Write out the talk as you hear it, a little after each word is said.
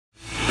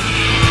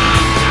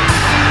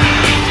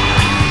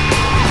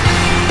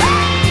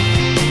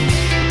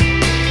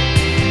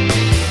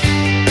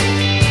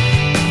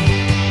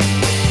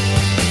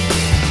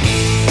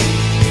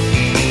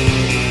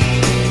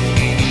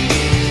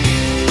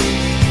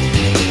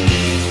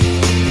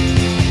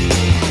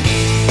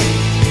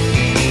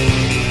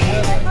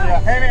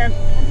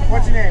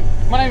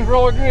My name's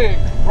Roy Griggs.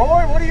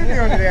 Roy, what are you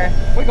doing today?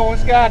 We're going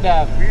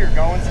skydiving. We are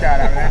going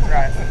skydiving, that's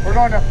right. We're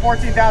going to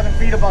 14,000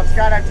 feet above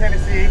Skydive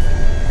Tennessee,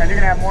 and you're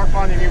going to have more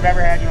fun than you've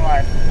ever had in your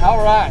life.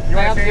 All right, You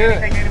want to sounds say good.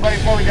 anything to anybody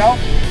before we go?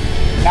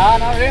 Nah,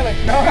 not really.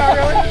 No, not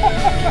really?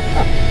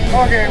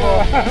 Okay,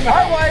 well,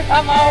 our wife.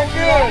 I'm all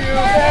good.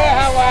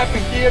 Yeah, our wife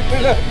and kids,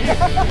 we love you.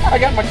 I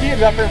got my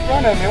kids up here in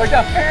front of me. Look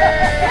up.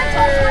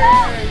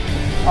 Hey.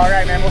 All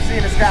right, man, we'll see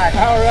you in the sky.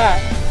 All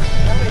right.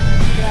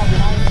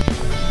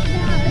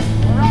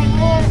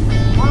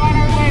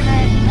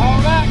 All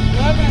right,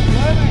 love it,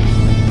 love it.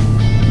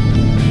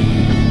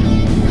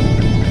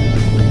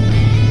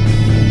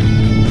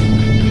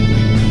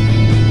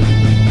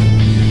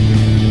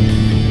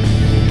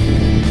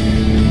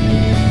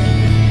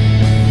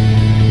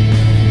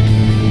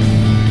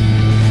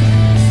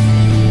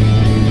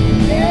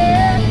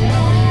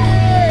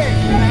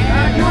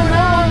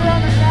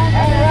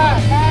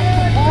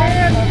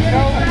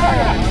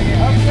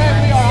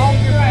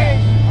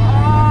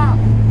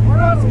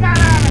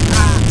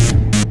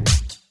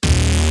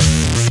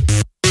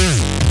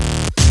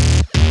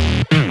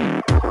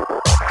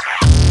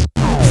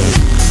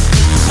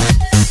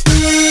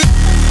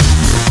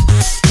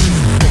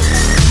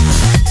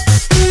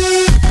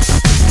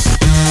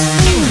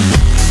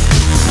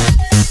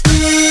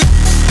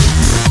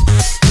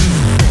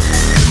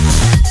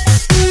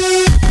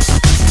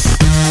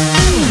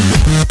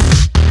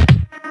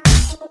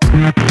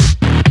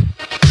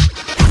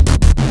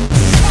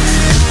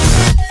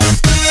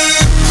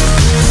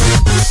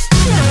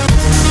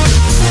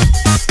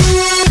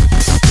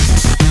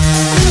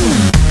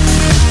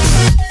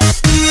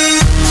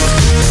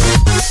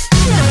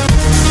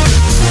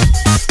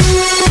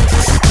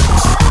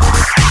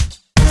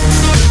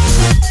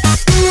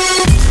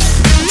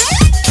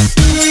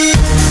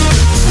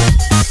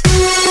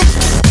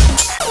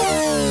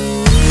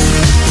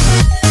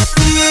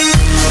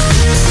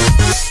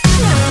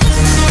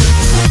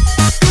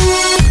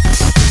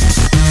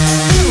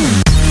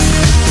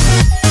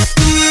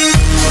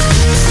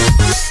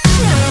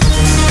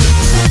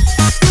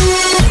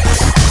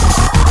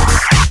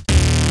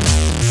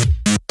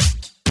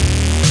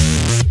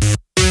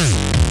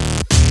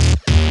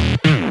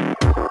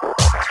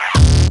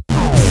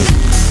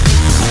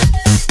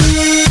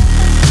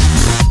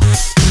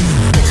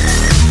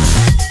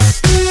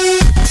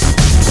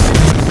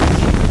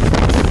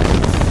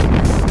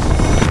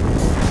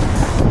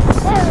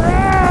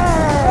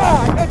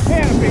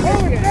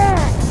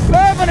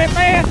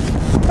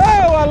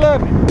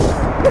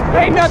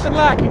 Ain't nothing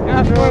like it.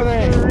 I swear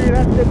there ain't.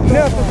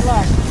 Nothing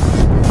like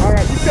it. All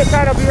right, you sit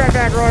tight. I'll be right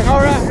back, Roy.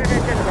 All right. You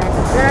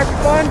have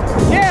some fun?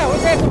 Yeah, we'll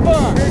have some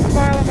fun. Here's a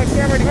smile on my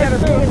camera together.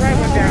 Pull the right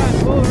one down.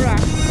 Pull the right.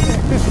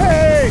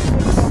 Hey!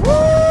 Woo!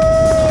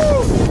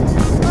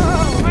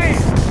 Oh, man.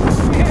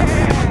 Yeah.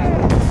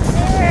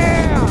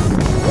 Yeah.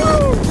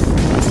 Woo.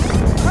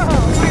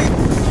 Oh, man.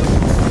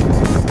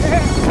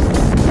 Yeah.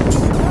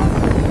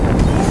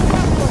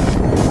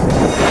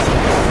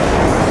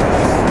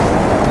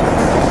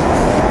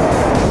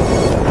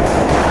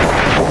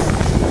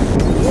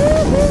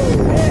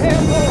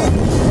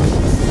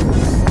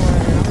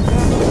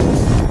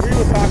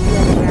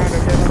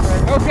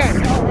 Okay,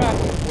 all right.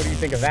 What do you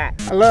think of that?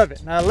 I love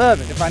it. I love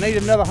it. If I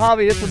needed another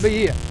hobby, this would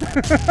be it.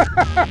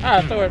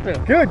 That's the way it feels.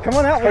 Good, come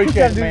on out. Let's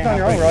Appreciate do it, this man. on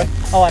your own, Roy.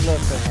 Oh, I'd love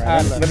to. All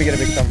right, let me get a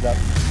big thumbs up.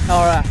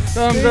 All right.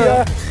 Thumbs See ya.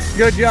 up.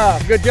 Good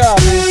job. Good job,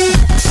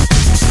 man.